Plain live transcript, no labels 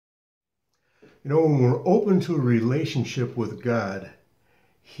You know, when we're open to a relationship with God,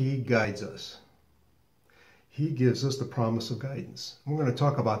 He guides us. He gives us the promise of guidance. We're going to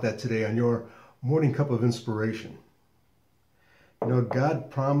talk about that today on your morning cup of inspiration. You know,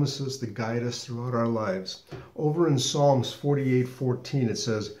 God promises to guide us throughout our lives. Over in Psalms 48:14, it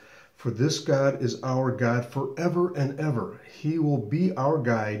says, "For this God is our God forever and ever. He will be our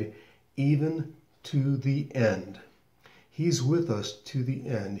guide even to the end." He's with us to the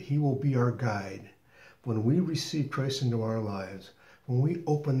end. He will be our guide. When we receive Christ into our lives, when we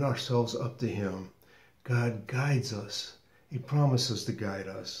open ourselves up to Him, God guides us. He promises to guide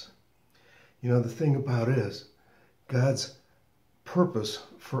us. You know, the thing about it is, God's purpose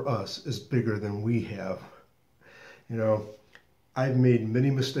for us is bigger than we have. You know, I've made many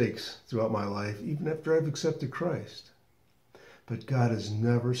mistakes throughout my life, even after I've accepted Christ. But God has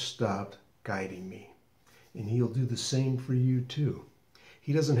never stopped guiding me. And He'll do the same for you too.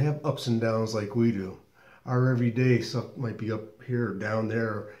 He doesn't have ups and downs like we do. Our everyday stuff might be up here or down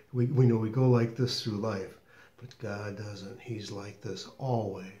there. We know we go like this through life. But God doesn't. He's like this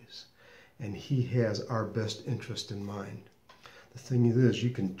always. And He has our best interest in mind. The thing is, you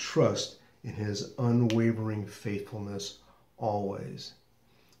can trust in His unwavering faithfulness always.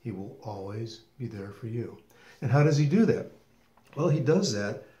 He will always be there for you. And how does He do that? Well, He does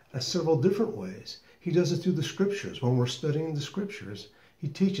that in several different ways. He does it through the Scriptures. When we're studying the Scriptures, He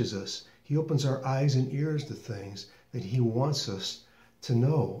teaches us. He opens our eyes and ears to things that He wants us to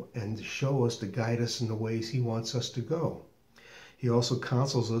know and to show us, to guide us in the ways He wants us to go. He also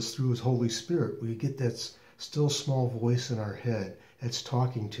counsels us through His Holy Spirit. We get that still small voice in our head that's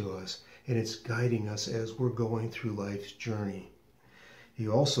talking to us, and it's guiding us as we're going through life's journey. He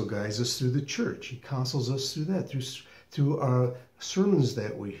also guides us through the church. He counsels us through that, through our sermons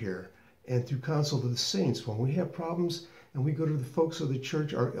that we hear, and through counsel to the saints. When we have problems and we go to the folks of the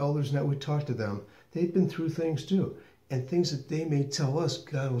church, our elders, and that we talk to them, they've been through things too. And things that they may tell us,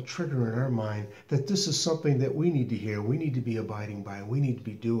 God will trigger in our mind that this is something that we need to hear, we need to be abiding by, we need to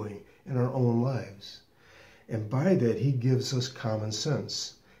be doing in our own lives. And by that, He gives us common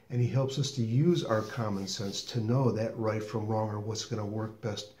sense. And He helps us to use our common sense to know that right from wrong, or what's going to work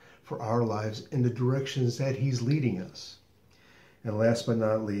best for our lives in the directions that He's leading us. And last but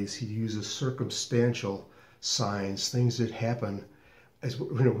not least, He uses circumstantial signs, things that happen as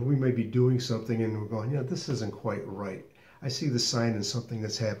we may be doing something and we're going, yeah, this isn't quite right. I see the sign in something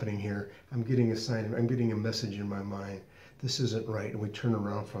that's happening here. I'm getting a sign, I'm getting a message in my mind. This isn't right. And we turn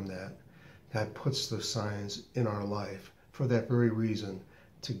around from that. God puts those signs in our life for that very reason,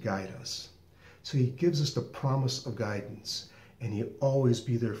 to guide us. So He gives us the promise of guidance, and He'll always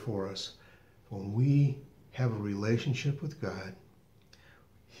be there for us. When we have a relationship with God,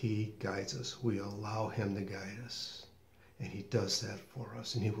 He guides us. We allow Him to guide us. And He does that for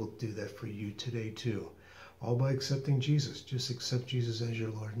us. And He will do that for you today too. All by accepting Jesus. Just accept Jesus as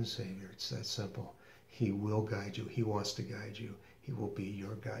your Lord and Savior. It's that simple. He will guide you. He wants to guide you. He will be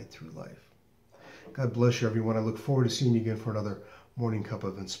your guide through life. God bless you, everyone. I look forward to seeing you again for another morning cup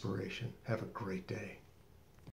of inspiration. Have a great day.